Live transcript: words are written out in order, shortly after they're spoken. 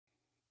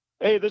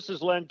Hey, this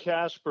is Len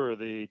Casper,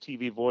 the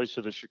TV voice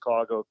of the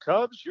Chicago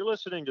Cubs. You're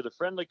listening to the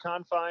Friendly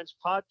Confines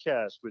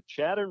podcast with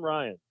Chad and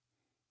Ryan.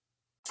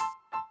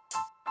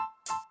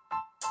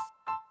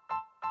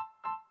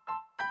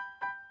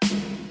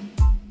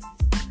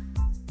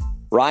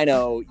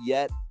 Rhino,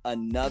 yet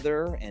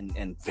another,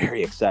 and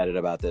very excited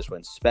about this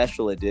one,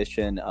 special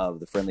edition of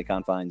the Friendly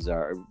Confines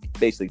are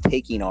basically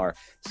taking our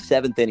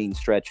seventh inning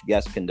stretch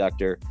guest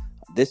conductor.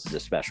 This is a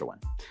special one.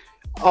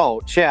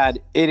 Oh, Chad,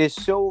 it is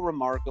so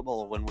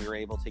remarkable when we were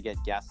able to get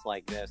guests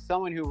like this.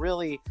 Someone who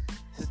really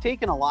has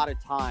taken a lot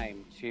of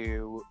time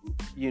to,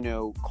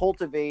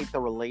 cultivate the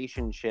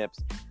relationships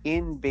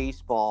in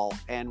baseball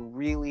and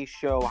really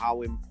show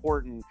how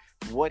important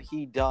what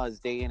he does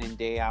day in and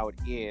day out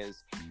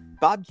is.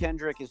 Bob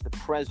Kendrick is the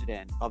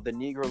president of the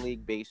Negro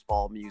League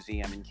Baseball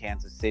Museum in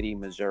Kansas City,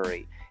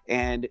 Missouri.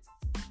 And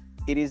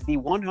it is the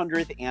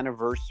 100th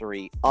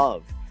anniversary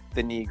of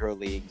the Negro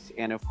Leagues.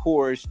 And of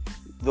course,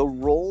 the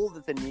role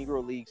that the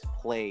Negro Leagues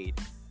played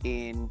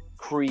in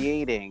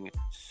creating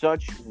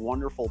such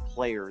wonderful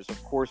players.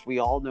 Of course, we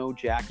all know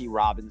Jackie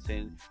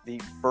Robinson,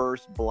 the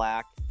first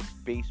black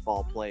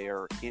baseball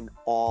player in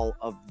all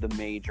of the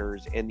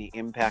majors, and the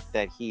impact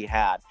that he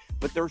had.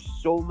 But there's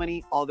so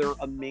many other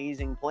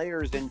amazing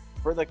players. And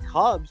for the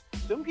Cubs,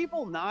 some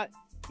people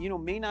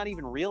may not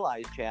even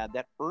realize, Chad,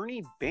 that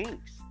Ernie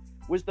Banks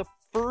was the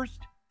first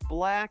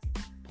black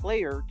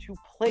player to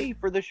play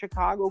for the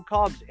Chicago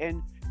Cubs.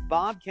 And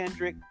Bob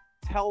Kendrick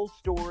tells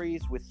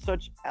stories with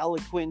such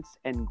eloquence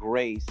and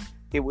grace.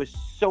 It was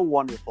so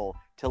wonderful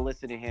to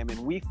listen to him, and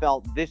we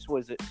felt this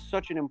was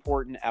such an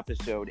important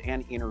episode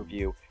and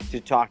interview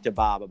to talk to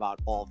Bob about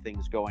all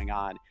things going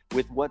on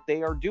with what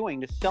they are doing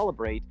to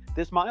celebrate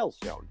this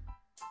milestone.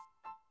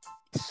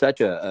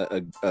 Such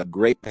a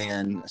great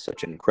man,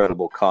 such an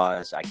incredible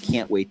cause. I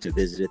can't wait to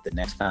visit it the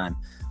next time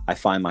I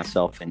find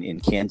myself in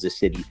Kansas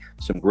City.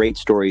 Some great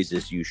stories,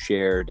 as you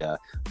shared.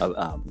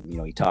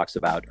 He talks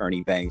about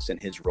Ernie Banks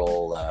and his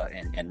role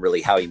and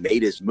really how he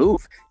made his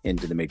move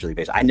into the Major League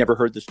Baseball. I never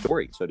heard the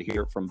story. So to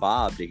hear from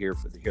Bob, to hear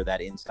that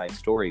inside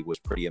story was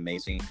pretty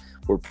amazing.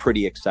 We're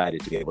pretty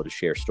excited to be able to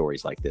share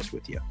stories like this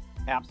with you.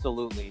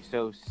 Absolutely.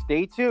 So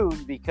stay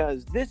tuned,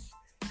 because this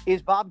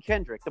is Bob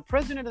Kendrick, the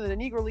president of the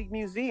Negro League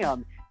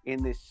Museum,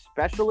 in this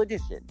special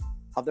edition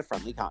of the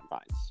Friendly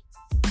Confines.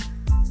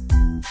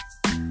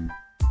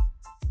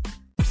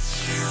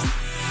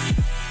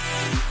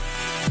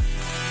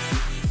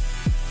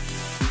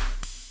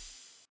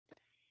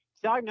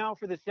 Time now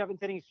for the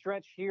seventh inning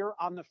stretch here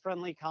on the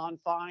Friendly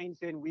Confines,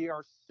 and we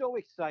are so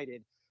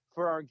excited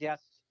for our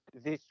guest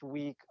this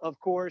week. Of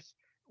course,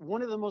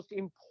 one of the most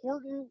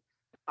important,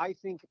 I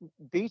think,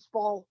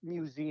 baseball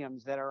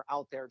museums that are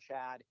out there,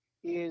 Chad,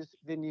 is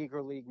the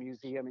Negro League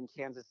Museum in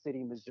Kansas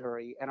City,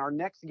 Missouri. And our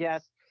next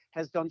guest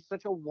has done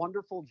such a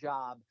wonderful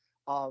job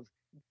of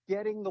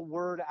getting the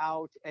word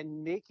out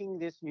and making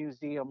this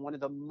museum one of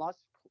the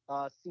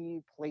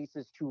must-see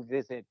places to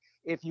visit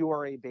if you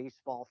are a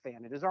baseball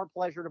fan. It is our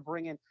pleasure to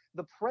bring in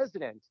the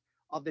president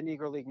of the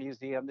Negro League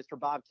Museum, Mr.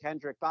 Bob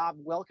Kendrick. Bob,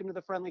 welcome to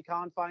the Friendly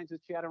Confines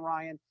with Chad and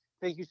Ryan.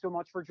 Thank you so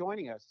much for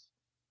joining us.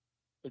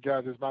 Hey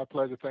guys, it's my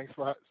pleasure. Thanks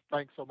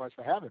so much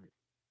for having me.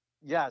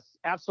 Yes,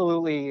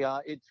 absolutely.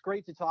 It's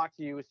great to talk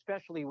to you,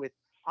 especially with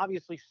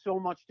obviously so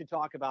much to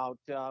talk about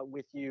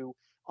with you.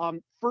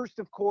 First,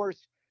 of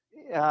course,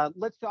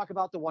 let's talk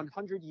about the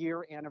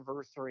 100-year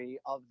anniversary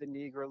of the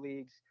Negro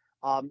Leagues.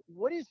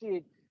 What does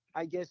it,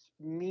 I guess,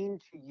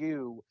 mean to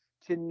you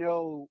to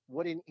know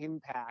what an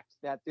impact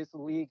that this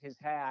league has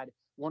had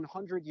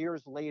 100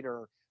 years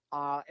later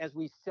as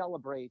we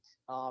celebrate,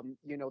 the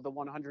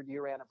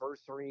 100-year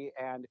anniversary,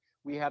 and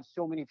we have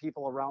so many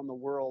people around the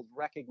world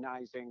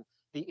recognizing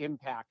the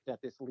impact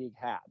that this league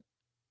had?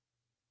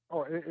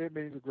 Oh, it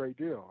means a great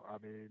deal.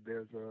 I mean,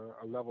 there's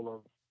a level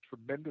of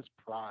tremendous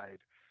pride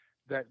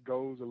that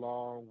goes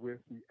along with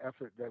the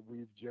effort that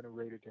we've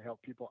generated to help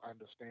people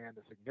understand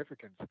the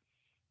significance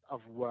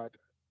of what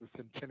the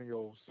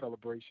centennial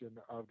celebration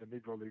of the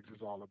Negro Leagues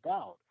is all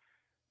about.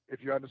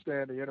 If you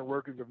understand the inner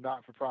workings of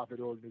not-for-profit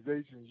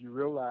organizations, you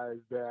realize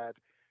that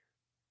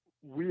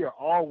we are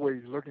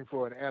always looking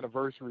for an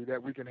anniversary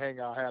that we can hang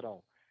our hat on.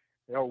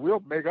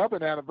 We'll make up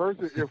an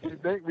anniversary if we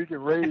think we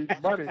can raise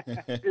money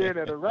in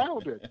and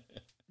around it.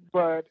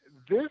 But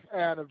this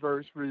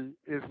anniversary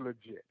is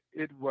legit.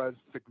 It was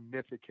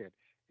significant.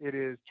 It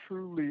is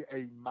truly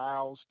a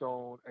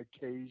milestone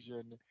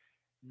occasion,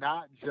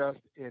 not just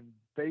in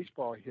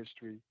baseball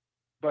history,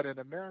 but in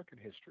American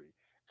history.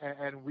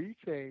 And we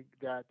think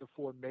that the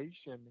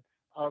formation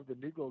of the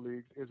Negro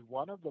Leagues is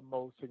one of the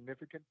most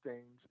significant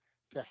things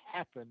to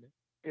happen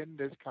in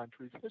this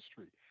country's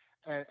history.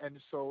 And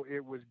so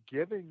it was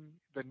giving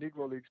the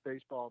Negro Leagues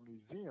Baseball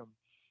Museum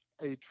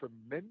a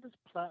tremendous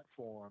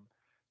platform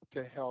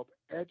to help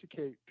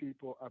educate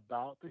people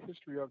about the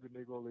history of the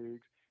Negro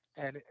Leagues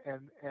and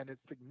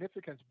its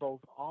significance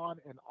both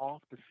on and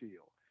off the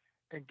field.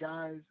 And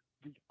guys,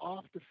 the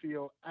off the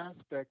field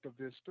aspect of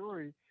this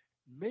story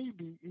may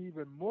be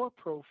even more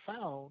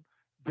profound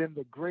than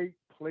the great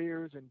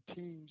players and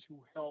teams who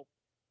helped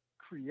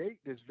create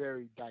this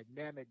very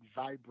dynamic,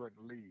 vibrant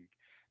league.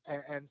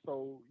 And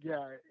so,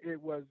 yeah, it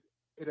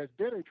has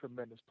been a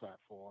tremendous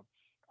platform.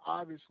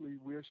 Obviously,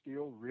 we're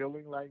still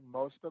reeling like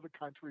most of the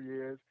country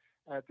is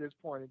at this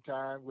point in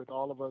time, with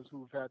all of us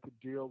who've had to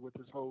deal with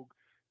this whole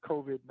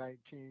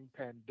COVID-19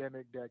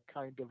 pandemic that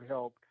kind of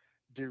helped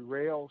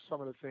derail some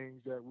of the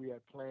things that we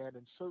had planned,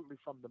 and certainly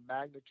from the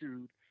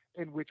magnitude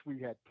in which we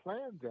had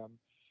planned them.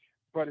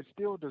 But it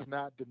still does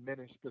not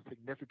diminish the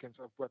significance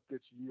of what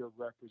this year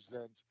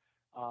represents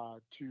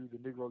to the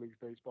Negro Leagues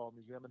Baseball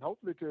Museum, and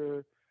hopefully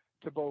to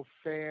both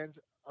fans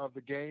of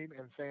the game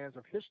and fans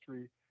of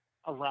history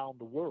around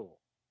the world.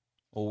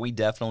 Well, we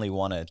definitely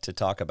wanted to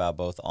talk about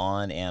both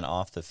on and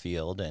off the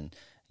field, and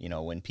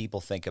when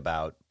people think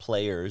about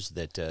players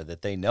that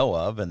they know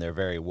of and they're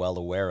very well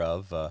aware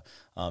of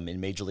in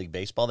Major League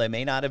Baseball, they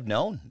may not have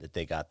known that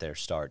they got their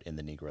start in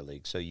the Negro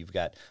League. So you've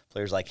got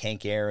players like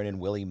Hank Aaron and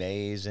Willie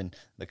Mays, and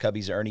the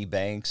Cubbies' Ernie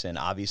Banks, and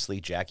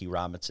obviously Jackie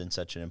Robinson,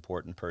 such an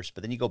important person.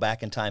 But then you go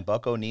back in time,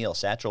 Buck O'Neil,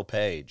 Satchel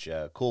Paige,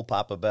 Cool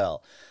Papa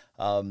Bell.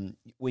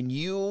 When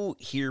you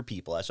hear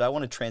people, so I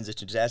want to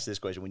transition to ask this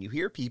question. When you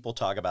hear people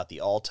talk about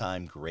the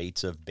all-time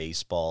greats of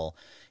baseball,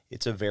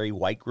 it's a very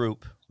white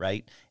group,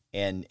 right?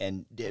 And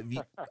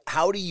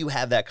how do you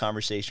have that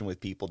conversation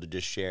with people to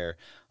just share,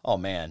 oh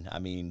man, I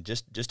mean,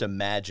 just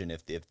imagine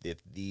if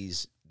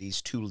these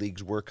two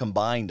leagues were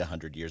combined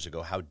 100 years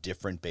ago, how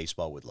different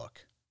baseball would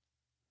look?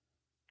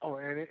 Oh,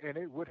 and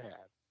it would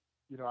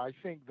have. I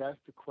think that's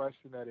the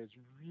question that is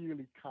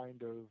really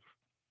kind of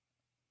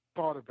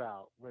thought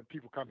about when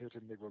people come here to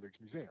the Negro Leagues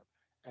Museum.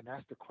 And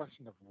that's the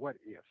question of what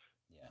if.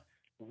 Yeah.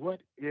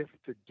 What if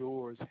the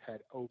doors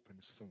had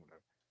opened sooner?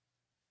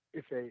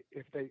 If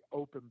they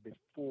opened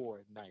before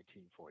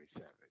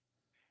 1947,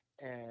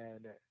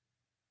 and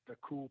the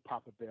Cool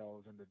Papa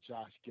Bells and the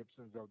Josh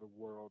Gibsons of the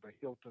world, the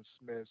Hilton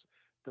Smiths,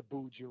 the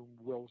Boojum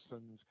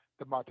Wilsons,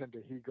 the Martin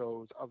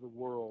Dehigos of the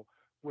world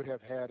would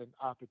have had an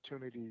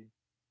opportunity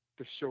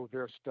to show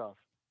their stuff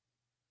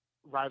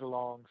right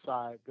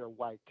alongside their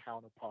white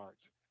counterparts,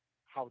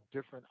 how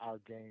different our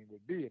game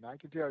would be. And I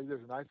can tell you this,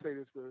 and I say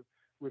this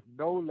with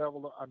no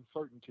level of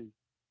uncertainty,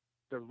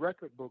 the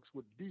record books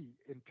would be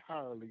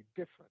entirely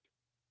different.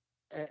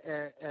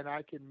 And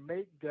I can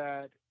make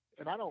that,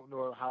 and I don't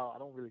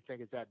really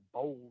think it's that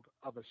bold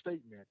of a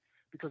statement,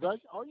 because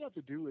all you have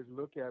to do is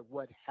look at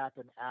what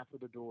happened after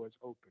the doors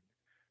opened.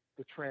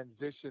 The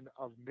transition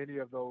of many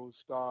of those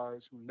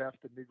stars who left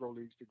the Negro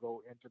Leagues to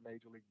go into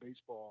Major League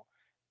Baseball,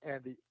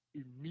 and the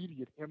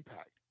immediate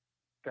impact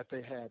that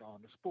they had on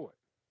the sport.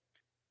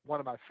 One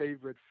of my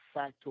favorite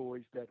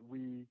factoids that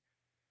we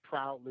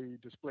proudly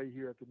display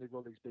here at the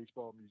Negro Leagues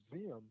Baseball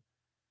Museum,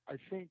 I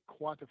think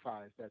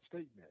quantifies that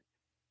statement.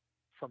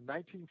 From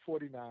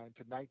 1949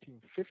 to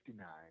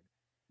 1959,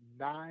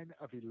 9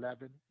 of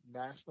 11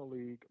 National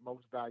League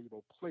Most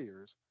Valuable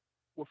Players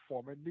were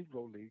former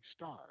Negro League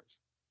stars.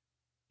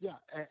 Yeah,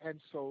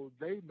 and so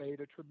they made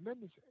a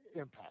tremendous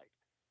impact.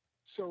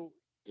 So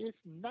it's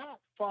not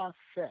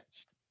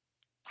far-fetched,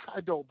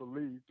 I don't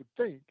believe, to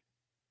think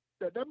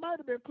that there might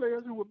have been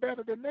players who were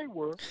better than they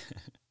were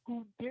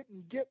who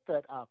didn't get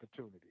that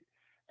opportunity.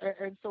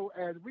 And so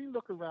as we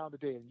look around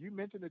today, and you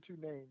mentioned the two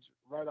names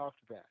right off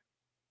the bat,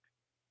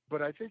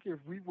 but I think if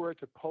we were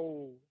to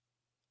poll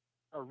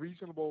a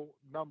reasonable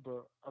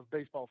number of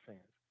baseball fans,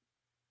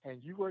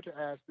 and you were to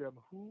ask them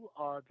who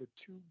are the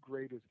two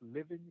greatest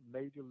living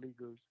major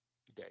leaguers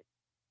today,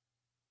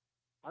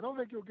 I don't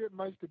think you'll get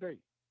much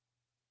debate.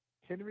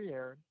 Henry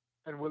Aaron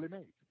and Willie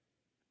Mays.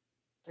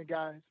 And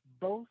guys,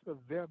 both of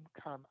them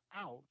come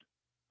out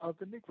of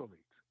the Negro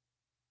Leagues.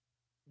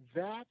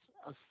 That's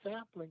a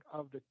sampling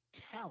of the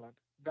talent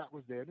that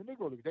was there in the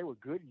Negro Leagues. They were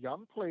good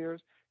young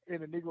players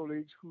in the Negro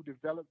Leagues who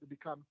developed to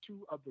become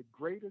two of the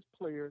greatest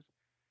players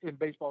in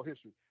baseball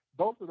history.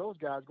 Both of those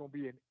guys are going to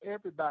be in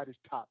everybody's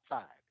top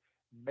 5.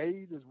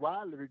 Mays is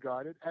widely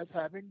regarded as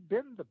having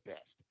been the best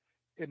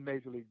in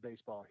Major League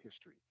Baseball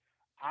history.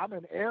 I'm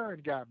an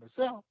Aaron guy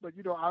myself, but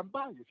I'm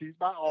biased. He's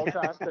my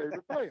all-time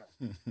favorite player.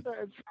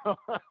 And so,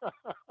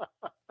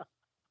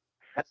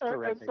 That's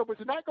terrific. And so, but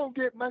you're not going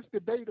to get much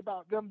debate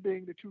about them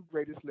being the two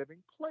greatest living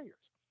players.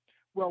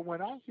 Well,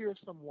 when I hear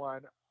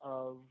someone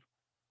of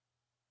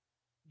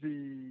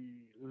the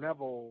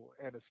level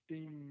and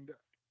esteemed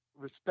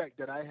respect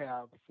that I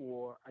have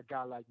for a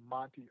guy like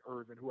Monty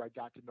Irvin, who I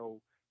got to know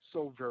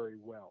so very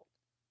well,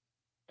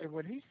 and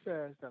when he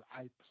says that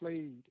I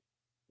played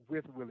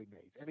with Willie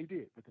Mays, and he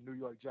did with the New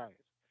York Giants,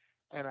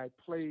 and I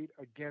played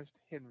against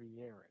Henry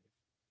Aaron,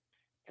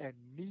 and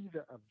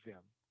neither of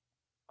them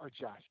are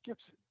Josh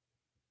Gibson,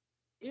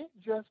 it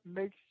just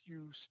makes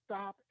you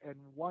stop and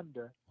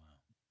wonder,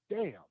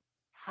 damn,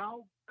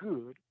 how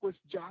good was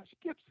Josh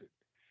Gibson?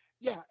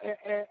 Yeah,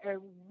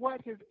 and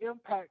what his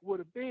impact would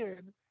have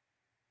been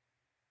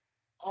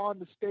on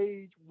the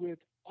stage with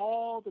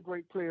all the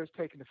great players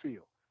taking the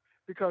field.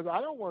 Because I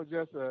don't want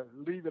to just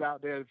leave it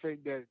out there and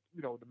think that,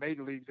 the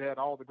major leagues had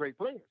all the great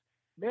players.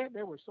 Man,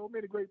 there were so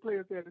many great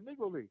players there in the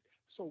Negro League.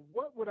 So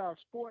what would our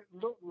sport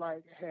look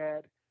like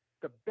had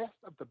the best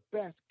of the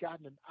best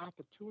gotten an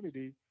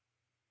opportunity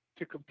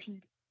to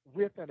compete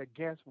with and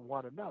against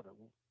one another.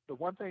 The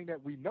one thing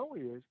that we know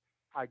is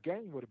our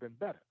game would have been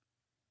better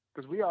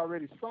because we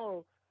already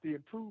saw the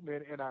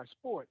improvement in our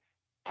sport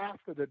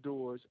after the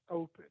doors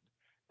opened.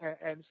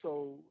 And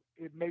so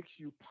it makes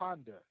you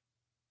ponder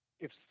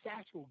if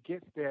Satchel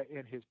gets there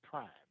in his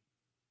prime,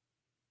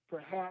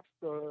 perhaps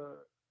the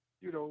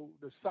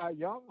Cy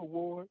Young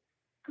Award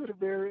could have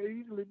very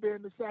easily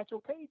been the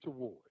Satchel Paige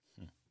Award.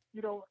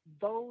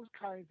 Those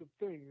kinds of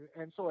things.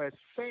 And so as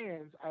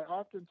fans, I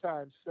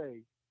oftentimes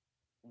say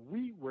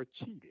we were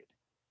cheated.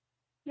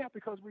 Yeah,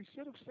 because we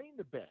should have seen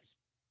the best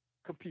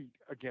compete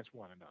against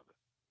one another.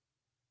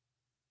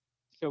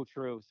 So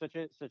true. Such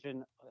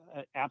an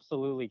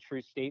absolutely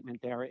true statement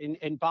there.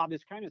 And Bob,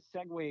 this kind of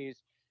segues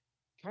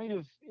kind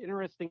of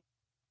interestingly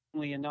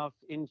enough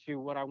into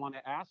what I want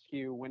to ask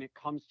you when it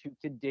comes to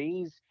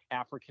today's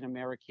African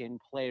American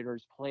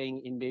players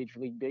playing in Major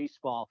League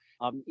Baseball.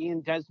 Ian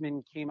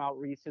Desmond came out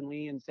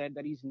recently and said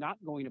that he's not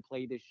going to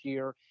play this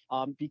year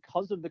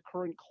because of the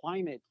current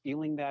climate,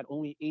 feeling that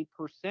only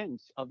 8%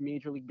 of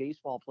Major League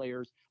Baseball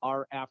players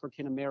are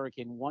African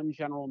American, one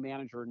general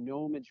manager,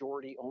 no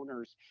majority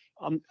owners.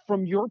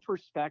 From your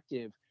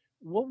perspective,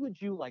 what would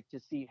you like to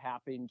see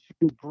happen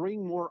to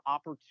bring more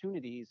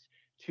opportunities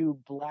to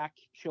Black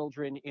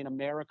children in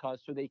America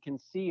so they can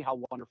see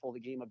how wonderful the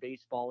game of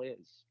baseball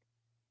is?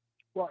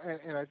 Well,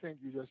 and I think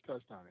you just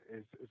touched on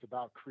it. It's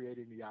about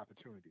creating the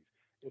opportunities.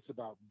 It's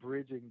about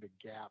bridging the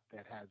gap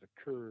that has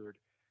occurred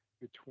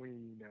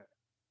between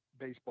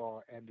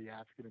baseball and the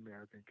African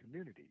American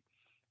community.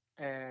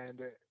 And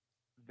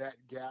that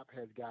gap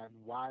has gotten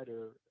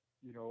wider,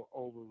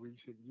 over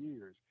recent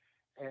years.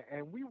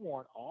 And we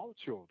want all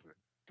children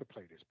to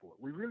play this sport.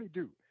 We really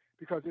do,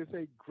 because it's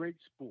a great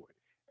sport.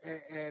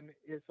 And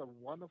it's a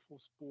wonderful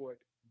sport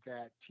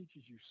that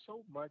teaches you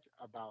so much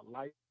about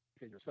life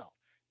and yourself.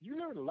 You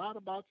learn a lot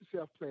about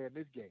yourself playing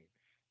this game,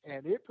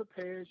 and it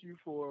prepares you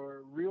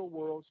for real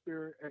world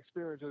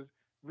experiences,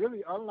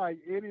 really unlike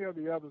any of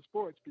the other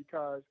sports,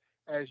 because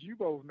as you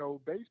both know,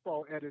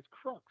 baseball at its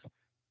crux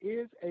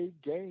is a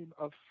game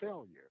of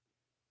failure.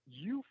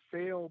 You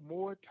fail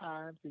more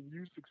times than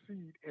you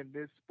succeed in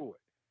this sport.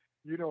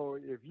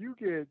 If you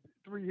get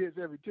 3 hits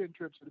every 10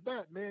 trips to the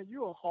bat, man,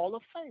 you're a Hall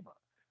of Famer.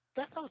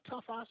 That's how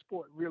tough our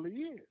sport really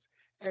is.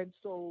 And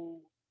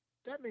so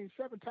that means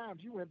 7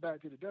 times you went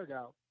back to the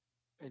dugout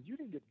and you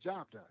didn't get the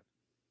job done.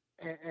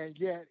 And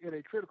yet, in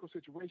a critical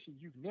situation,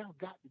 you've now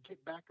got to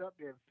get back up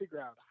there and figure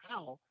out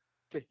how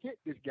to hit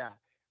this guy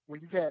when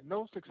you've had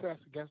no success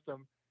against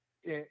him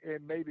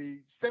in maybe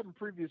 7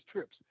 previous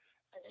trips.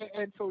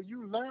 And so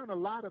you learn a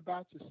lot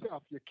about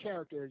yourself, your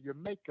character, your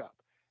makeup,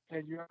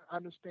 and you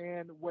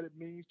understand what it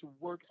means to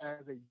work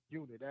as a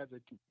unit, as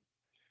a team.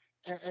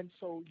 And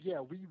so, yeah,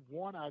 we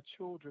want our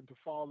children to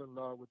fall in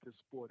love with this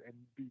sport and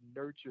be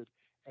nurtured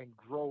and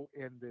grow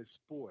in this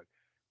sport.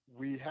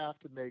 We have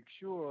to make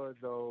sure,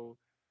 though,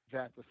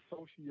 that the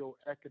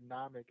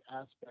socioeconomic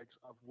aspects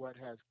of what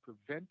has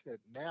prevented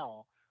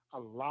now a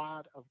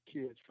lot of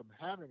kids from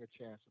having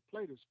a chance to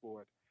play the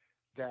sport,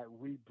 that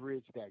we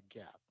bridge that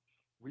gap.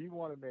 We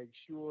want to make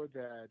sure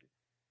that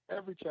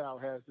every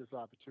child has this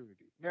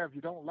opportunity. Now, if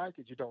you don't like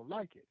it, you don't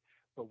like it.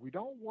 But we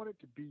don't want it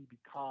to be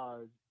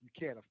because you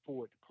can't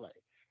afford to play.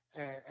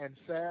 And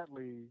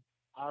sadly,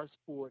 our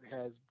sport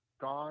has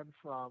gone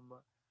from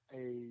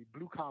a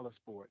blue-collar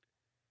sport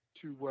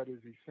to what is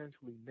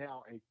essentially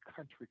now a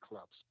country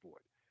club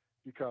sport.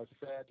 Because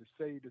sad to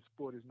say, the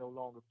sport is no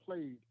longer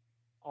played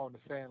on the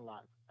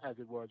sandlot as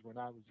it was when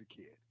I was a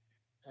kid.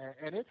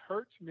 And it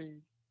hurts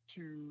me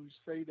to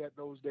say that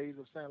those days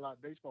of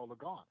sandlot baseball are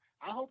gone.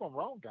 I hope I'm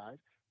wrong, guys,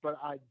 but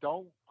I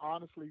don't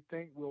honestly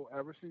think we'll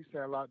ever see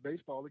sandlot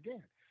baseball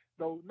again.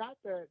 Though not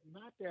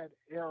that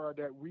era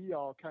that we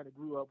all kind of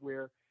grew up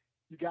where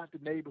you got the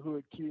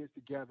neighborhood kids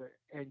together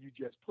and you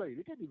just played.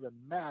 It didn't even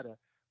matter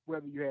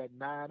whether you had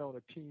 9 on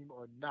a team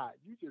or not.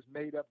 You just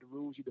made up the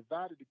rules. You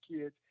divided the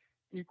kids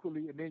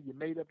equally, and then you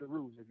made up the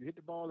rules. If you hit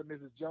the ball in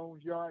Mrs.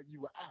 Jones' yard,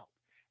 you were out.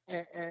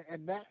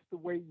 And that's the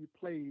way you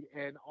played.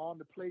 And on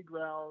the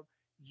playground,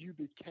 you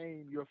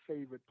became your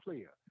favorite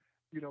player.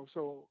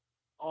 So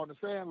on the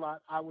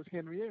sandlot, I was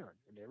Henry Aaron,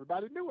 and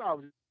everybody knew I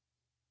was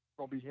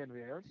going to be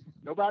Henry Aaron.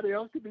 Nobody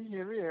else could be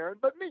Henry Aaron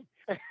but me.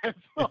 And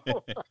so,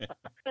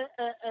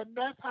 and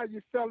that's how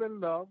you fell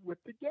in love with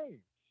the game.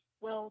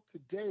 Well,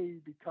 today,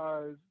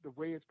 because the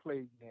way it's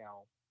played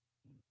now,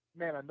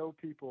 man, I know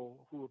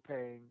people who are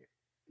paying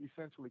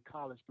essentially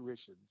college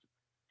tuitions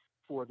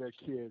for their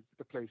kids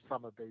to play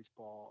summer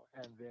baseball,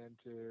 and then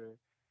to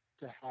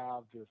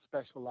have the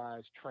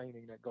specialized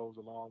training that goes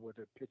along with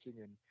it, pitching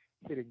and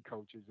hitting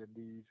coaches, and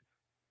these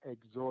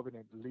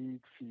exorbitant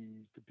league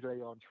fees to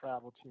play on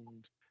travel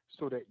teams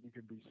so that you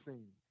can be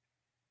seen.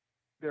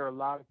 There are a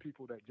lot of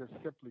people that just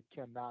simply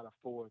cannot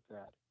afford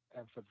that.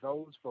 And for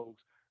those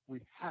folks, we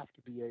have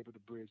to be able to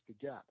bridge the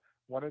gap.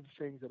 One of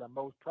the things that I'm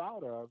most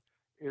proud of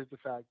is the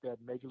fact that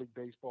Major League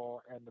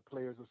Baseball and the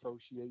Players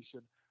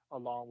Association,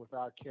 along with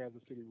our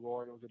Kansas City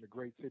Royals and the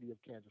great city of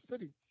Kansas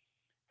City,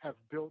 have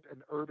built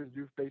an urban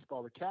youth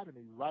baseball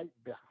academy right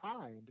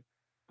behind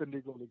the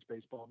Negro Leagues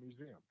Baseball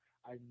Museum.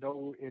 I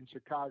know in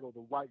Chicago,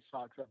 the White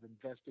Sox have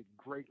invested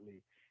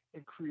greatly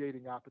in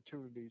creating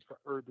opportunities for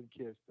urban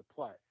kids to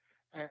play.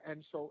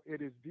 And so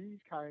it is these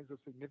kinds of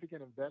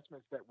significant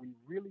investments that we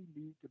really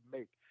need to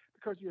make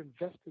because you're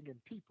investing in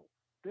people.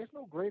 There's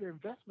no greater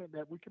investment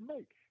that we can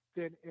make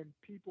than in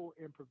people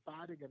in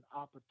providing an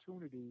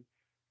opportunity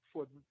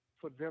for,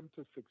 for them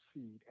to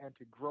succeed and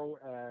to grow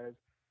as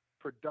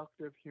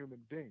productive human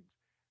beings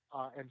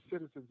and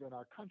citizens in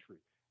our country.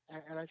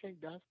 And I think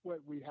that's what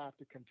we have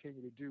to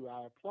continue to do.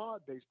 I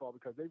applaud baseball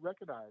because they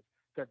recognize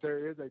that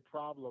there is a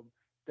problem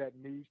that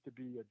needs to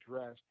be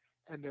addressed,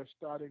 and they're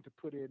starting to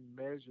put in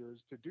measures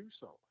to do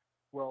so.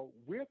 Well,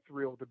 we're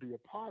thrilled to be a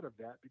part of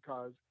that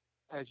because,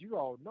 as you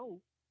all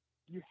know,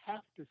 you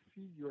have to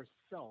see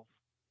yourself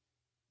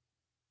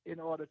in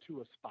order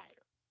to aspire.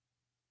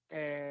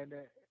 And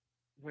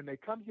when they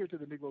come here to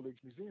the Negro Leagues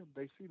Museum,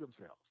 they see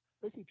themselves.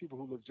 They see people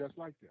who look just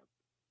like them.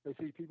 They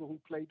see people who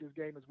played this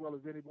game as well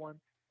as anyone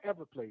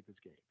ever played this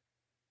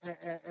game.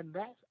 And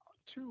that's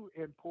too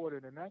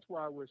important, and that's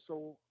why we're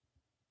so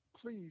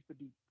pleased to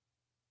be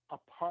a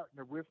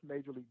partner with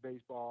Major League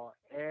Baseball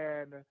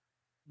and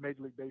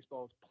Major League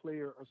Baseball's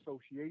Player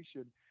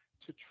Association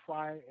to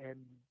try and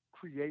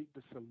create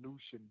the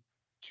solution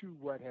to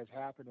what has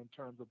happened in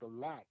terms of the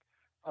lack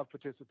of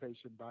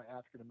participation by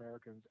African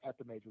Americans at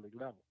the Major League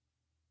level.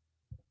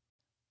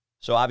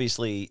 So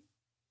obviously,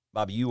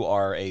 Bob, you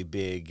are a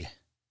big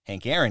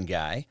Hank Aaron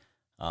guy.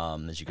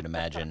 As you can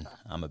imagine,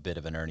 I'm a bit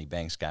of an Ernie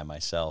Banks guy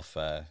myself.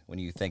 When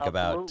you think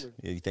about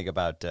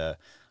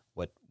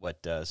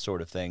what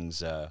sort of things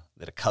that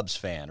a Cubs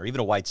fan or even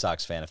a White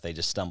Sox fan, if they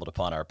just stumbled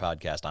upon our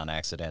podcast on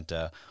accident,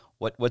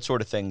 what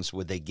sort of things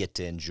would they get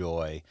to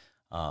enjoy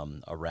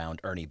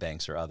around Ernie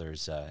Banks or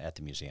others at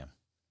the museum?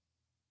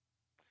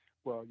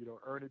 Well,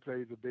 Ernie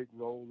plays a big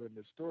role in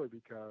this story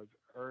because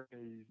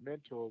Ernie's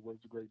mentor was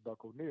the great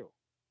Buck O'Neil.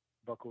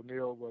 Buck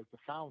O'Neil was the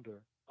founder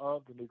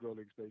of the Negro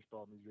Leagues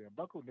Baseball Museum.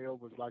 Buck O'Neil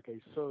was like a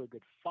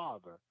surrogate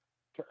father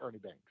to Ernie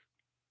Banks.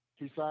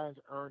 He signs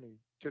Ernie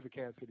to the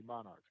Kansas City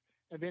Monarchs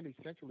and then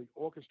essentially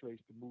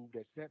orchestrates the move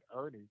that sent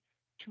Ernie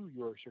to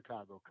your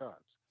Chicago Cubs,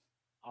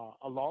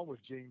 along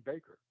with Gene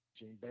Baker.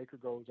 Gene Baker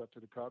goes up to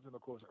the Cubs, and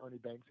of course, Ernie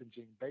Banks and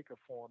Gene Baker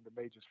formed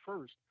the Major's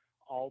first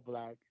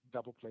all-black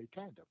double-play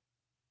tandem.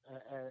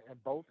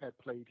 And both had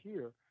played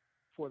here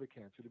for the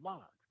Kansas City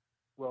Monarchs.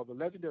 Well, the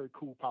legendary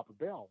Cool Papa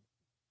Bell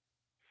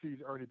sees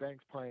Ernie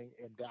Banks playing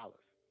in Dallas,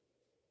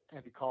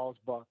 and he calls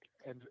Buck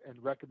and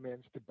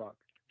recommends to Buck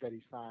that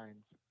he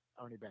signs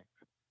Ernie Banks.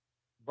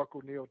 Buck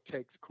O'Neil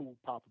takes Cool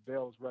Papa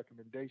Bell's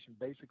recommendation,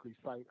 basically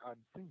sight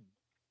unseen,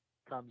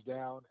 comes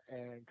down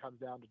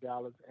to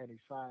Dallas, and he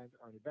signs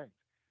Ernie Banks.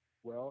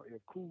 Well,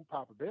 if Cool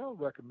Papa Bell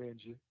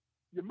recommends you,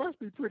 you must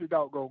be pretty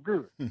doggone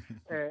good.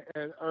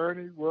 and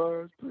Ernie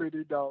was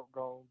pretty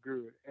doggone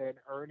good. And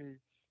Ernie,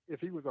 if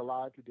he was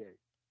alive today,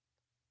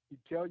 he'd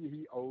tell you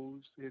he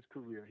owed his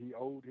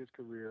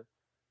career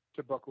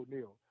to Buck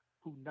O'Neil,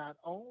 who not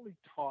only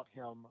taught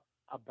him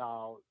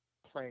about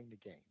playing the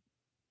game,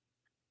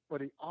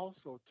 but he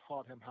also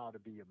taught him how to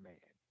be a man.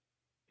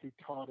 He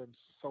taught him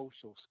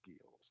social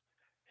skills.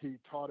 He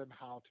taught him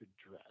how to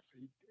dress.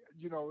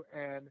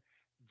 And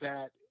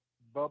that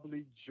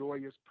bubbly,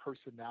 joyous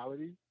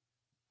personality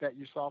that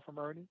you saw from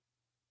Ernie,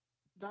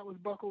 that was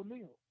Buck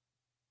O'Neil.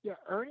 Yeah,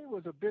 Ernie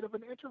was a bit of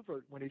an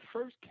introvert when he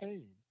first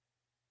came,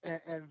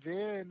 and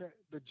then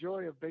the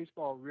joy of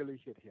baseball really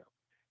hit him.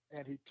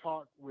 And he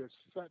talked with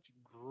such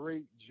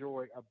great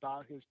joy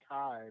about his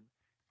time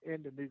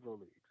in the Negro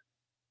Leagues.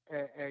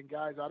 And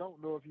guys, I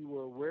don't know if you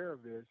were aware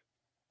of this,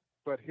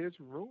 but his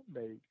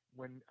roommate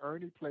when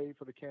Ernie played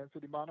for the Kansas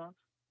City Monarchs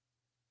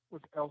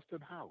was Elston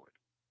Howard,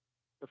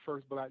 the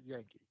first black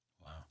Yankee.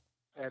 Wow.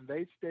 And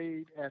they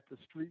stayed at the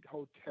Street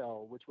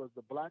Hotel, which was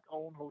the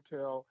black-owned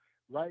hotel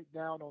right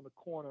down on the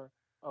corner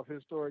of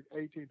historic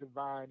 18th and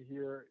Vine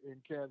here in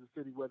Kansas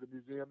City, where the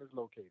museum is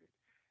located.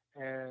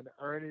 And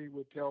Ernie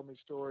would tell me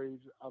stories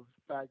of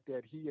the fact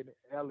that he and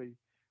Ellie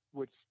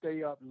would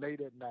stay up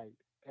late at night,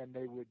 and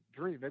they would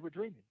dream. They were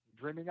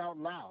dreaming out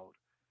loud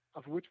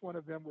of which one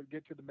of them would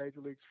get to the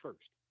major leagues first.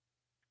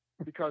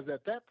 Because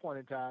at that point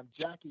in time,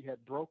 Jackie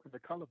had broken the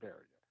color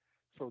barrier.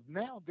 So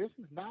now this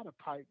is not a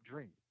pipe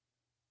dream.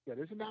 Yeah,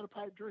 this is not a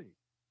pipe dream.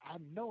 I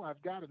know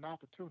I've got an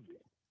opportunity.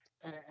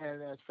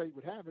 And as fate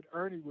would have it,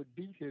 Ernie would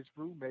beat his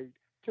roommate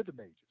to the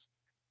majors.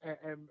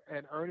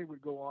 And Ernie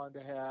would go on to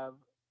have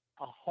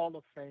a Hall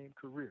of Fame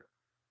career.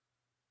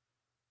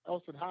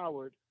 Elston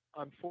Howard,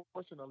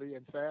 unfortunately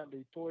and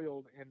sadly,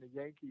 toiled in the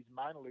Yankees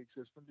minor league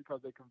system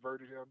because they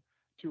converted him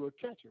to a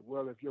catcher.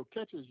 Well, if your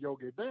catcher is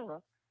Yogi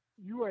Berra,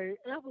 you ain't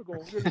ever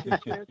going to really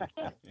get a chance to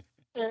catch.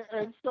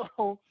 And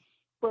so,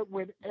 but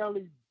when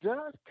Ellie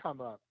does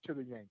come up to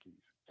the Yankees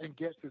and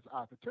gets his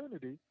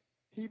opportunity,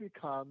 he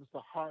becomes the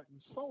heart and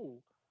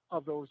soul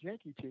of those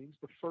Yankee teams,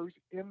 the first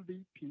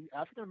MVP,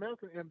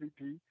 African-American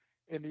MVP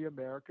in the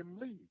American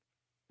League.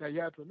 Now,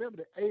 you have to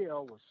remember the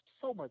AL was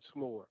so much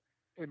slower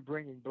in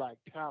bringing black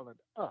talent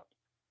up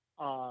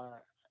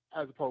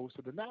as opposed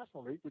to the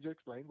National League, which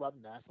explains why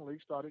the National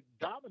League started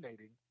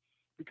dominating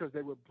because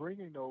they were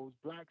bringing those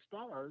black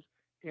stars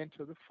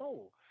into the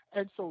fold.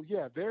 And so,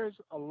 yeah, there's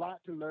a lot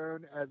to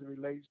learn as it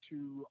relates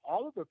to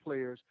all of the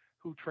players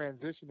who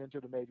transition into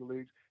the major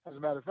leagues. As a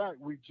matter of fact,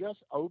 we just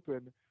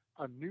opened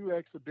a new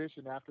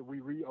exhibition after we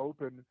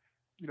reopened,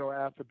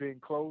 after being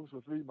closed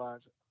for 3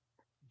 months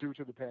due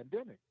to the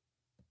pandemic.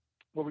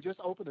 Well, we just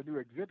opened a new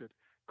exhibit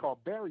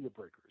called Barrier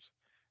Breakers.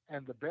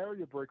 And the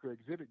Barrier Breaker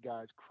exhibit,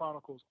 guys,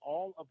 chronicles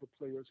all of the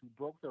players who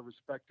broke their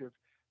respective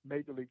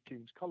major league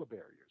teams' color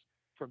barriers,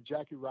 from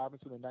Jackie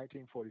Robinson in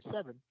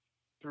 1947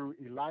 through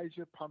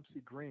Elijah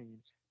Pumpsie Green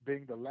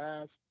being the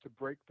last to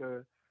break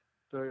the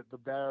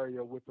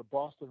barrier with the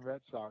Boston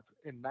Red Sox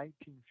in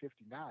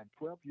 1959,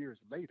 12 years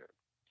later.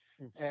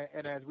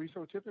 And as we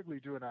so typically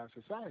do in our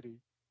society,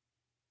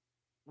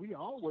 we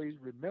always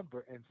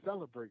remember and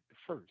celebrate the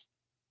first.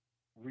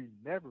 We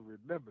never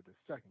remember the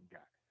second guy.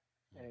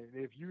 And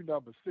if you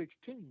number 16,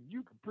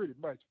 you can pretty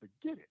much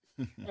forget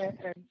it.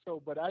 and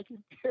so, but I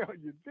can tell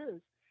you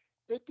this,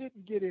 it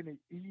didn't get any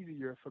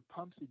easier for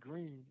Pumpsie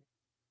Green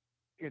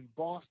in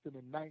Boston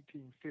in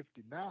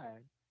 1959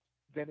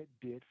 than it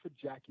did for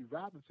Jackie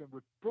Robinson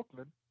with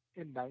Brooklyn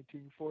in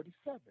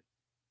 1947.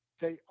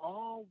 They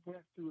all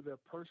went through their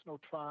personal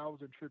trials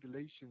and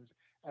tribulations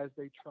as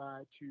they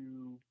tried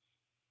to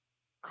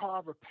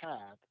carve a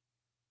path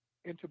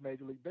into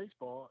Major League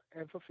Baseball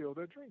and fulfill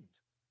their dreams.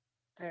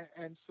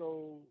 And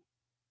so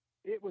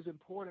it was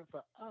important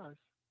for us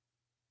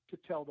to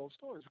tell those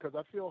stories, because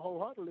I feel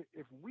wholeheartedly,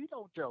 if we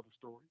don't tell the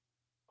story,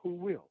 who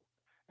will?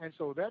 And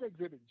so that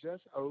exhibit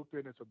just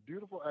opened. It's a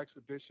beautiful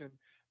exhibition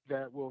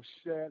that will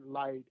shed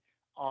light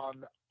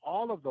on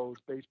all of those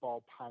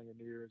baseball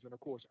pioneers. And of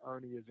course,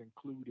 Ernie is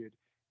included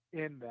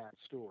in that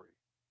story.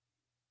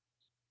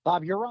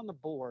 Bob, you're on the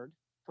board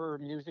for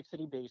Music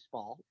City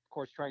Baseball, of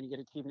course, trying to get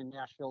a team in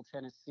Nashville,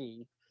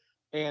 Tennessee.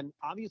 And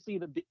obviously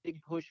the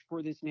big push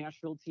for this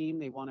Nashville team,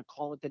 they want to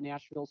call it the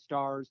Nashville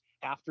Stars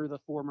after the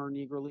former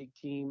Negro League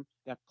team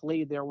that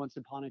played there once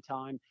upon a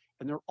time.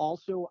 And they're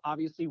also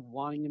obviously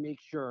wanting to make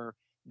sure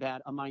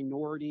that a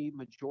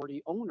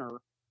majority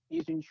owner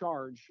is in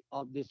charge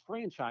of this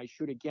franchise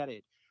should it get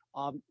it.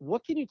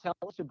 What can you tell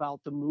us about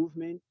the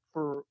movement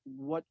for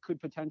what could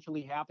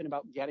potentially happen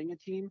about getting a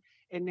team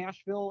in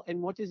Nashville?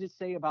 And what does it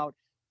say about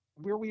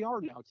where we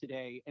are now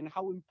today and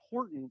how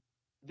important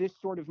this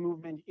sort of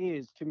movement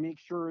is to make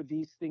sure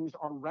these things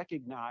are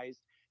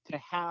recognized, to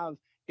have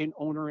an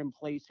owner in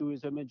place who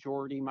is a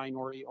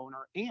minority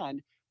owner,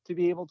 and to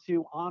be able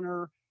to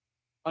honor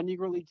a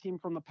Negro League team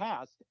from the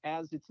past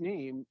as its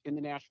name in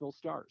the Nashville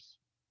Stars?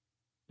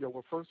 Yeah,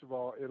 well, first of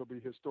all, it'll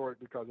be historic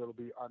because it'll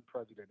be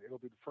unprecedented. It'll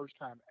be the first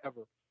time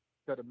ever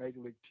that a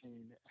Major League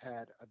team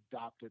had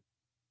adopted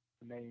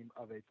the name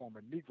of a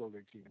former Negro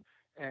League team.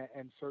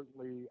 And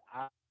certainly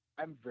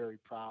I'm very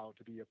proud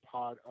to be a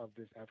part of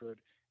this effort.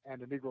 And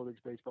the Negro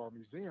Leagues Baseball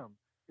Museum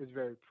is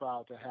very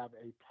proud to have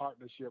a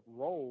partnership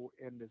role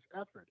in this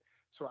effort.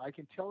 So I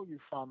can tell you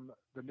from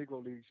the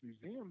Negro Leagues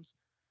Museum's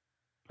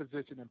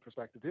position and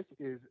perspective, this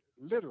is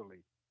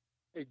literally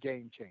a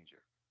game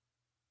changer.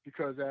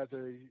 Because as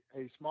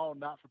a small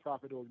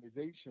not-for-profit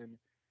organization,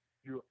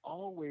 you're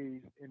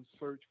always in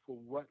search for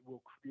what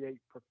will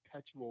create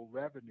perpetual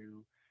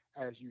revenue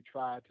as you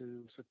try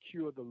to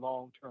secure the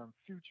long-term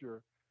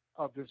future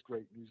of this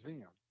great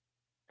museum.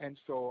 And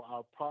so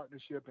our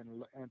partnership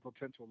and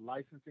potential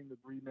licensing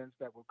agreements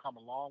that will come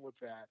along with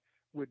that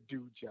would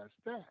do just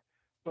that.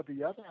 But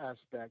the other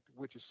aspect,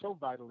 which is so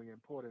vitally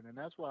important, and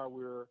that's why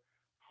we're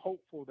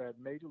hopeful that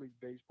Major League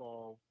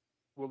Baseball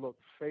will look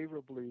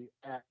favorably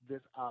at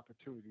this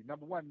opportunity.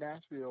 Number one,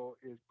 Nashville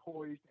is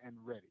poised and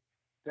ready.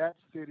 That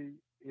city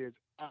is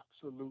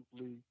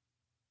absolutely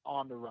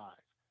on the rise.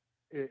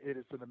 It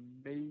is an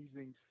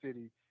amazing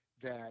city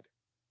that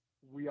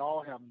we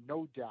all have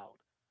no doubt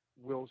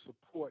will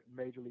support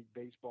Major League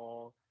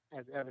Baseball,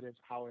 as evidence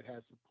how it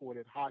has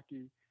supported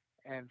hockey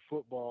and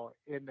football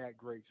in that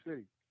great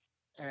city.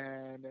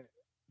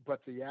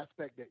 But the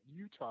aspect that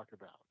you talk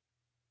about,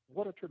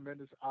 what a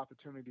tremendous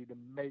opportunity to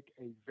make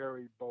a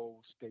very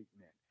bold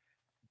statement.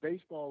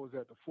 Baseball was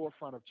at the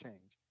forefront of change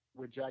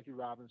when Jackie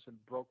Robinson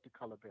broke the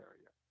color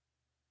barrier.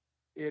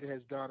 It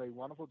has done a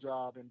wonderful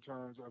job in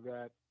terms of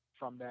that,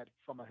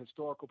 from a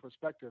historical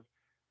perspective,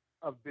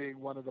 of being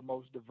one of the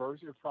most diverse,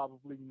 if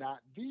probably not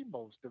the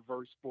most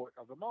diverse sport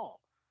of them all.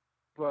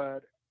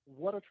 But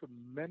what a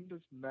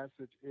tremendous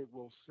message it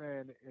will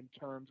send in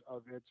terms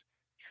of its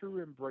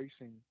true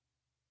embracing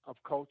of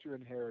culture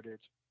and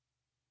heritage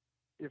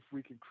if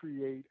we can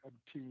create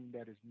a team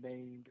that is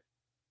named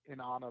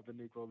in honor of the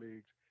Negro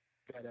Leagues,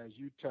 that, as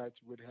you touch,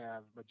 would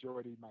have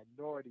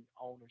minority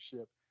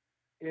ownership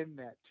in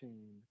that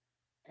team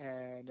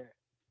and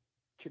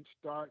can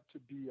start to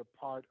be a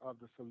part of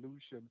the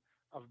solution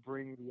of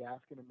bringing the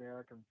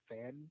African-American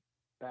fan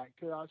back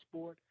to our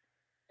sport,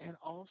 and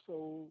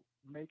also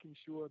making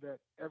sure that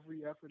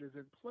every effort is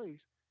in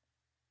place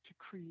to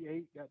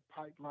create that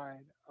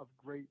pipeline of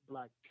great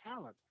black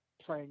talent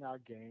playing our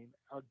game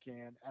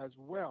again as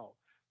well.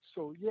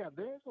 So, yeah,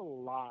 there's a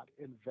lot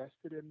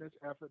invested in this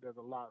effort. There's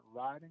a lot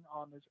riding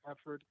on this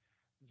effort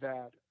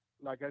that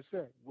like I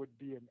said, would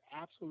be an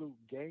absolute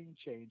game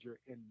changer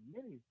in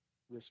many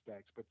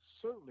respects, but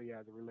certainly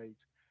as it relates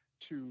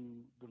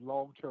to the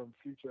long-term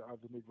future of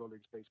the Negro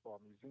Leagues Baseball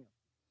Museum.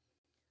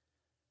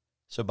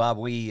 So, Bob,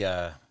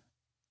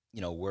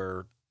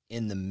 we're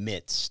in the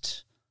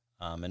midst,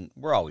 and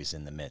we're always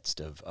in the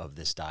midst of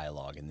this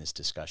dialogue and this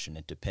discussion.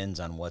 It depends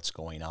on what's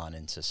going on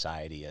in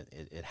society,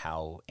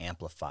 how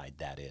amplified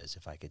that is,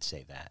 if I could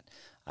say that.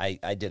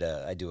 I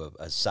do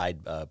a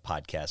side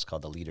podcast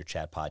called the Leader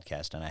Chat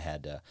Podcast, and I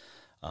had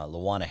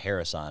Lawana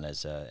Harris on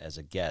as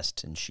a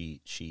guest, and she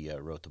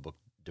wrote the book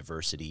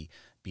Diversity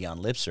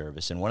Beyond Lip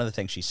Service. And one of the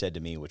things she said to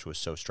me, which was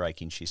so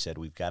striking, she said,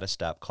 we've got to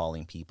stop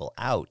calling people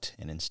out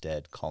and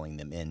instead calling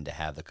them in to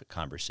have the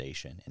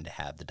conversation and to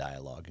have the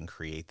dialogue and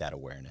create that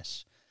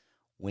awareness.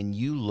 When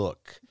you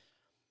look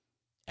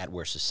at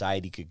where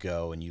society could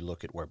go and you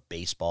look at where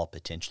baseball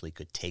potentially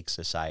could take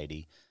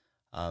society,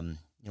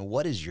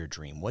 what is your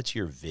dream? What's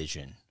your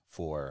vision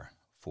for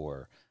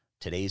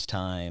today's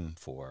time,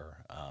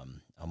 for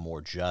a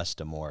more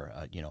just,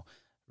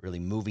 really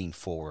moving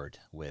forward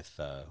with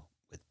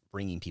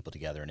bringing people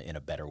together in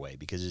a better way?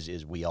 Because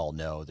as we all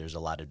know, there's a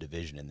lot of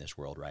division in this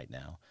world right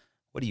now.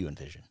 What do you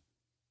envision?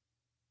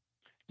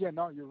 Yeah,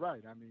 no, you're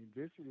right. I mean,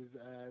 this is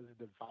as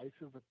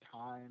divisive a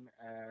time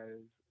as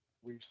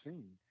we've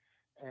seen.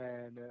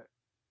 And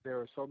there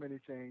are so many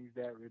things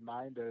that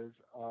remind us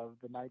of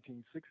the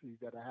 1960s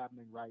that are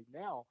happening right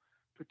now,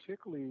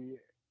 particularly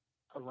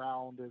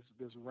around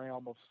this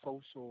realm of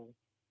social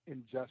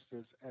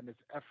injustice and this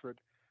effort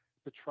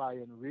to try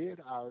and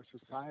rid our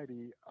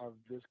society of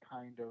this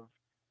kind of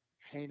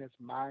heinous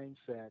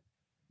mindset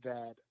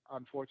that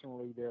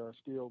unfortunately there are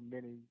still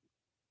many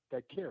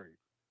that carry.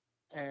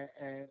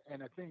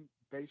 And I think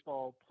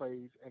baseball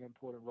plays an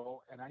important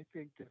role, and I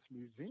think this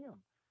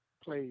museum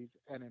plays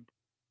an important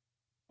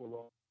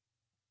role.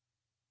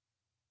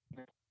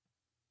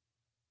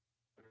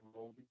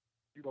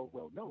 You don't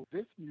well know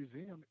this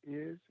museum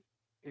is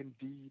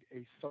indeed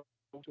a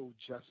social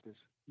justice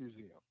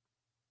museum.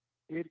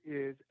 It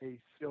is a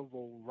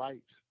civil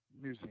rights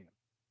museum.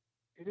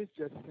 It is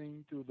just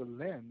seen through the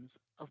lens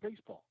of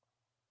baseball,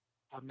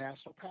 of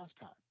national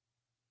pastime.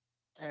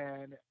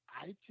 And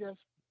I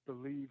just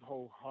believe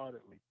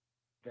wholeheartedly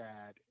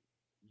that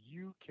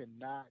you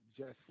cannot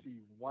just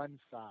see one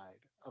side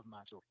of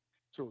my story.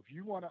 So if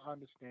you want to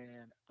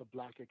understand the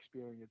Black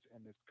experience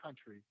in this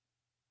country,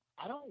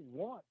 I don't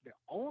want the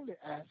only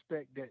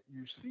aspect that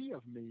you see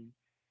of me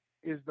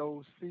is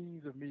those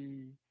scenes of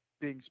me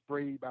being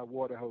sprayed by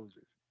water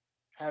hoses,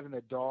 having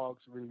the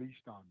dogs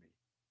released on me,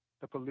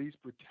 the police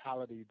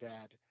brutality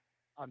that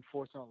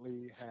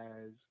unfortunately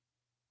has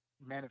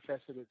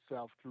manifested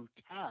itself through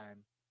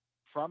time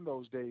from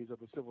those days of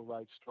the civil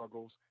rights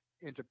struggles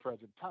into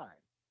present time,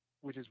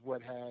 which is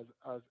what has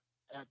us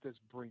at this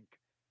brink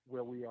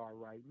where we are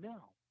right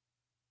now.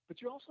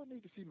 But you also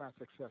need to see my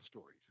success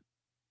stories.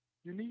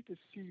 You need to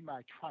see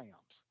my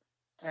triumphs.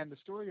 And the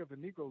story of the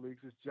Negro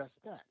Leagues is just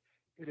that.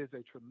 It is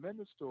a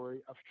tremendous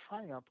story of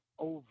triumph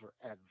over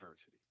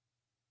adversity.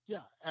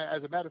 Yeah,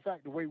 as a matter of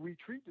fact, the way we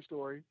treat the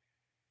story,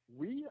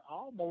 we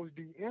almost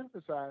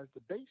de-emphasize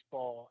the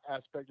baseball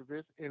aspect of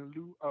this in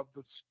lieu of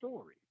the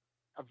story.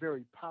 A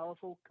very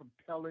powerful,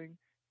 compelling,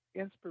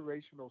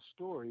 inspirational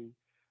story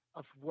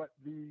of what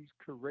these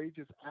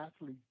courageous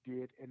athletes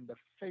did in the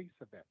face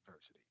of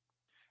adversity.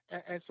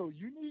 And so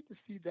you need to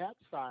see that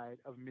side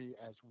of me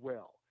as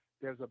well.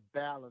 There's a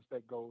balance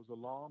that goes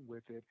along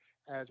with it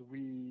as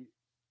we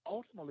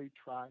ultimately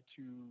try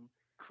to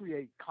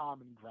create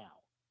common ground.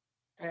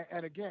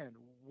 And again,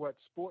 what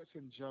sports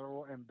in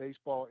general and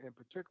baseball in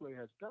particular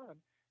has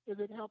done is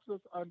it helps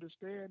us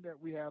understand that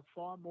we have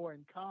far more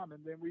in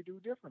common than we do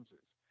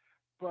differences.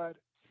 But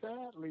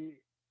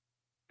sadly,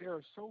 there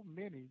are so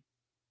many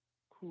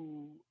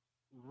who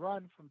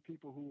run from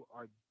people who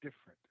are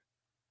different.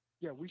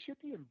 Yeah, we should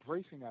be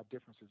embracing our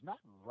differences, not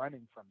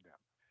running from them.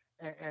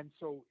 And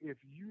so if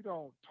you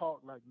don't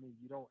talk like me,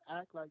 you don't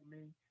act like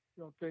me,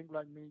 you don't think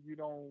like me, you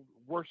don't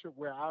worship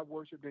where I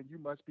worship, then you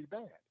must be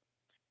bad.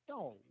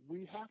 No,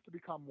 we have to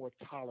become more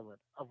tolerant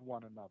of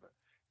one another.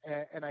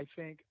 And I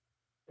think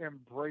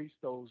embrace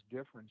those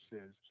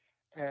differences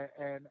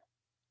and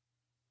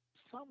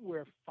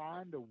somewhere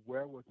find a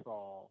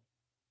wherewithal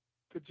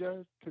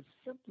to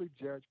simply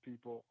judge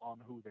people on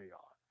who they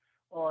are.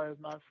 Or as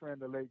my friend,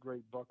 the late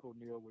great Buck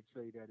O'Neill would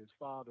say that his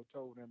father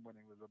told him when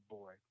he was a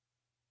boy,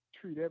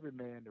 treat every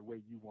man the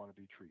way you want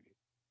to be treated.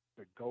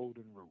 The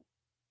golden rule.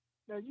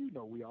 Now, you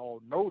know, we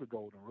all know the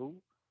golden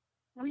rule.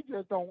 We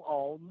just don't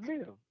all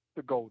live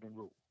the golden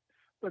rule.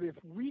 But if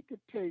we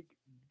could take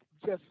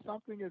just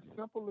something as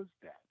simple as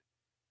that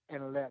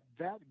and let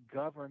that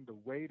govern the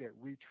way that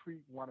we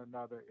treat one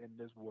another in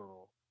this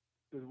world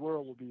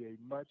will be a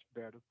much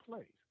better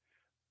place.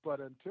 But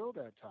until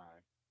that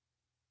time,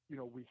 you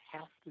know, we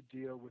have to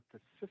deal with the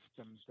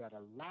systems that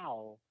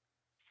allow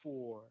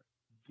for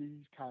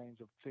these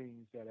kinds of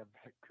things that have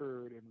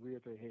occurred and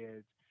reared their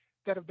heads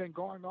that have been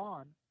going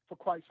on for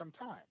quite some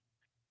time.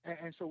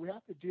 And so we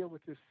have to deal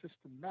with this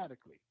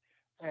systematically.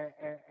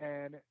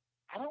 And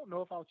I don't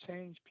know if I'll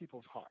change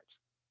people's hearts.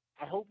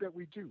 I hope that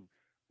we do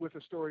with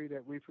the story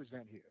that we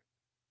present here.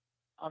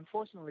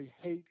 Unfortunately,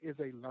 hate is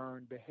a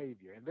learned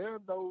behavior, and there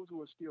are those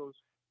who are still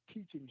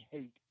teaching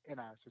hate in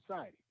our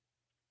society.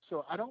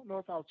 So I don't know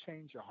if I'll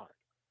change your heart.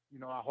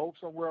 I hope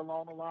somewhere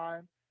along the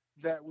line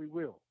that we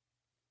will.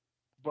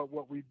 But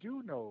what we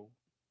do know,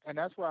 and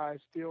that's why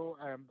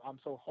I'm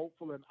so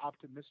hopeful and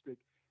optimistic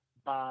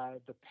by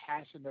the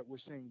passion that we're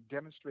seeing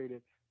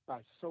demonstrated by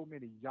so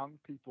many young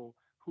people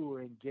who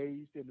are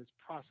engaged in this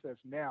process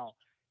now,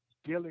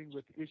 dealing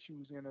with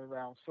issues in and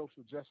around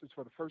social justice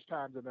for the first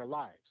time in their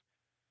lives,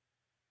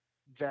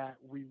 that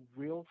we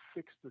will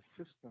fix the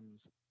systems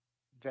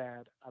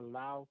that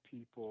allow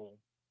people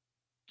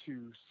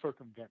to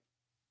circumvent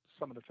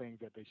some of the things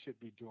that they should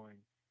be doing,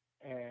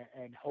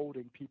 and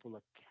holding people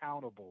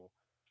accountable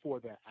for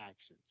their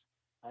actions.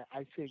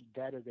 I think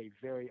that is a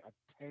very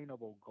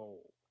attainable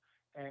goal.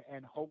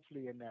 And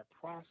hopefully in that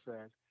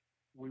process,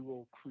 we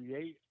will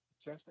create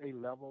just a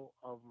level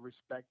of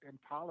respect and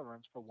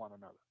tolerance for one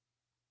another.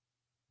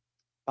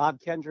 Bob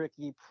Kendrick,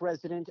 the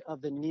president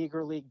of the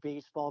Negro League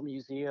Baseball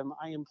Museum.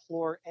 I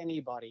implore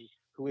anybody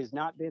who has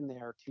not been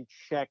there to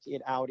check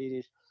it out. It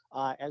is,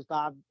 as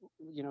Bob,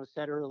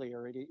 said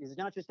earlier, it is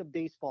not just a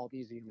baseball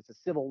museum. It's a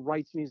civil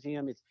rights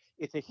museum.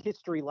 It's a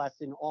history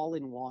lesson all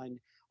in one.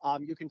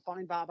 You can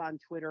find Bob on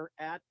Twitter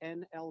at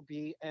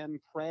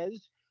NLBMPrez.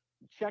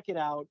 Check it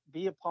out.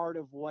 Be a part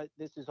of what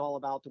this is all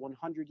about, the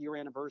 100-year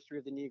anniversary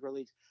of the Negro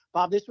Leagues.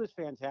 Bob, this was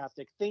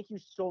fantastic. Thank you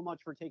so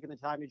much for taking the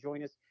time to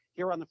join us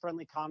here on the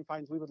Friendly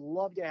Confines. We would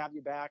love to have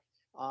you back,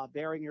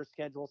 bearing your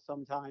schedule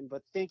sometime.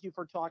 But thank you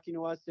for talking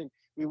to us, and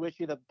we wish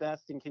you the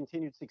best and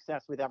continued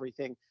success with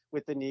everything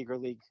with the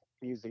Negro League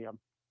Museum.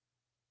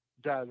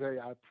 Guys, hey,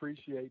 I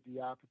appreciate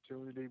the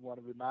opportunity. Want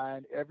to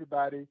remind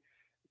everybody,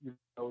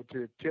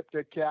 to tip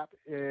their cap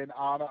in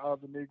honor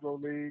of the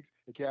Negro Leagues.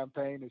 The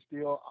campaign is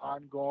still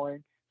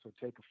ongoing, so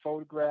take a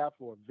photograph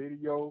or a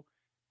video,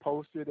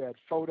 post it at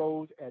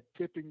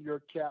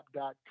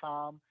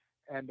photos@tippingyourcap.com,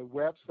 and the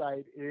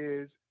website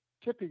is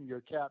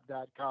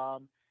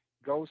tippingyourcap.com.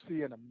 Go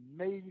see an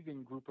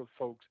amazing group of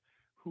folks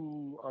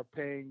who are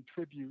paying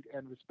tribute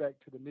and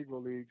respect to the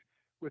Negro Leagues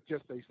with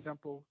just a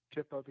simple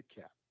tip of the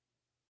cap.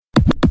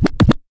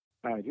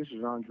 Hi, this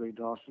is Andre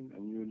Dawson,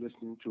 and you're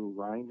listening to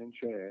Ryan and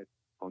Chad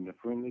on the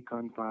Friendly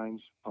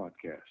Confines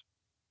podcast.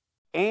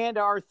 And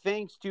our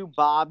thanks to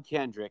Bob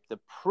Kendrick, the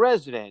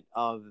president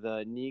of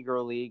the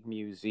Negro League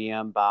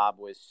Museum. Bob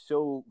was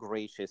so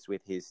gracious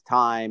with his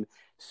time.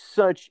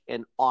 Such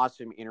an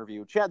awesome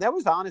interview. Chad, that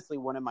was honestly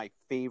one of my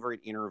favorite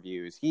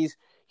interviews. He's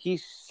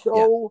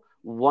so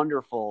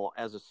wonderful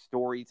as a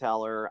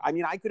storyteller. I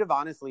mean, I could have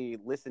honestly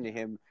listened to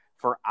him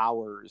for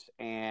hours,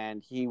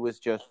 and he was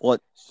just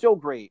so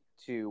great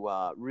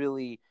to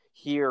really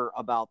hear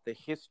about the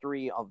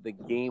history of the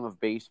game of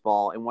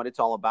baseball and what it's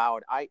all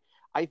about.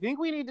 I think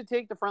we need to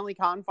take the Friendly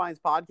Confines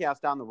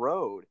podcast on the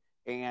road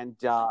and,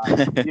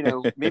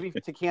 maybe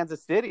to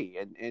Kansas City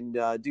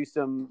and do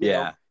some,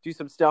 do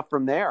some stuff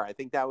from there. I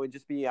think that would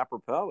just be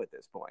apropos at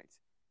this point.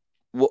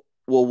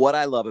 Well, what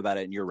I love about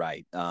it, and you're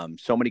right,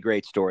 so many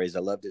great stories. I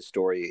loved his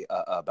story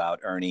about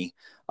Ernie.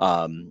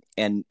 And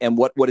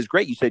what is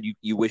great, you said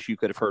you wish you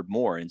could have heard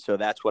more. And so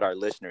that's what our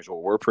listeners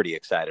we're pretty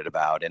excited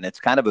about. And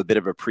it's kind of a bit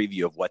of a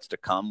preview of what's to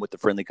come with the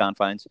Friendly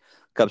Confines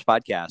Cubs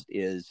podcast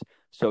is.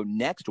 So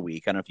next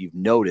week, I don't know if you've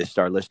noticed,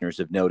 our listeners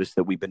have noticed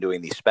that we've been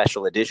doing these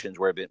special editions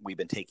where we've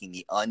been taking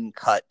the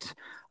uncut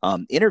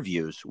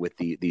interviews with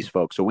these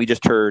folks. So we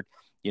just heard,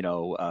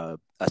 a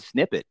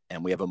snippet,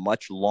 and we have a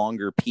much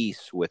longer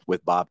piece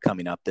with Bob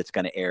coming up that's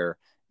going to air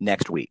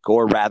next week,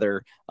 or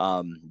rather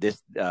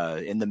this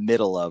in the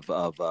middle of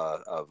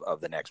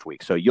the next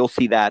week. So you'll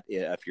see that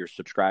if you're a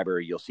subscriber,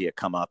 you'll see it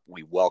come up.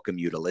 We welcome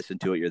you to listen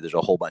to it. There's a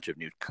whole bunch of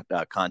new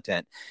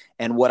content.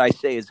 And what I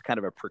say is kind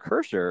of a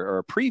precursor or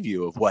a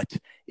preview of what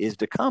is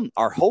to come.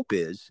 Our hope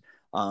is,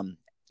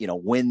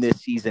 when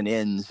this season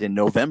ends in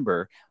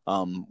November,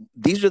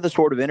 these are the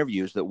sort of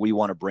interviews that we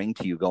want to bring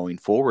to you going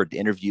forward,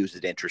 interviews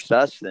that interest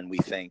us. Then we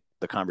think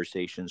the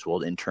conversations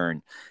will in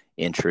turn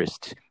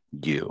interest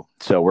you.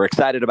 So we're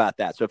excited about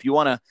that. So if you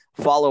want to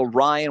follow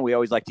Ryan, we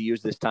always like to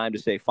use this time to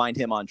say, find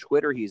him on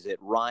Twitter. He's at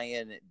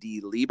Ryan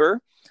D.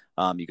 Lieber.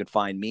 You can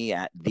find me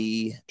at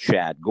the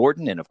Chad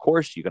Gordon. And of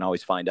course, you can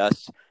always find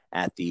us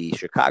at the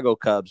Chicago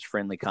Cubs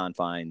Friendly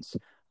Confines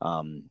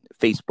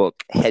Facebook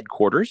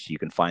headquarters. You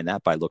can find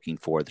that by looking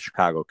for the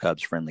Chicago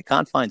Cubs Friendly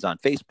Confines on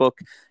Facebook,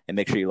 and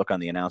make sure you look on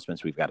the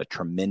announcements. We've got a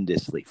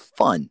tremendously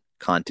fun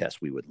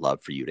contest we would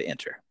love for you to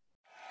enter.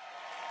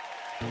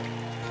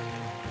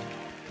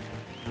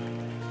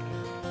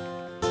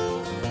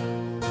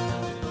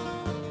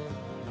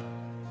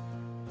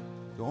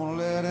 Don't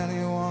let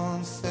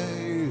anyone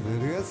say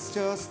that it's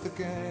just a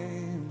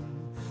game,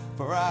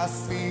 for I've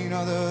seen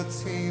other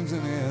teams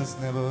and it's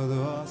never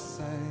the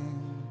same.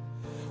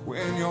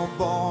 When you're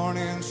born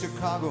in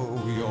Chicago,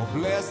 you're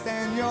blessed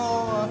and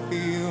you're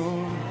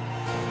healed.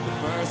 The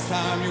first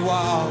time you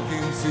walk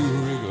into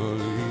Wrigley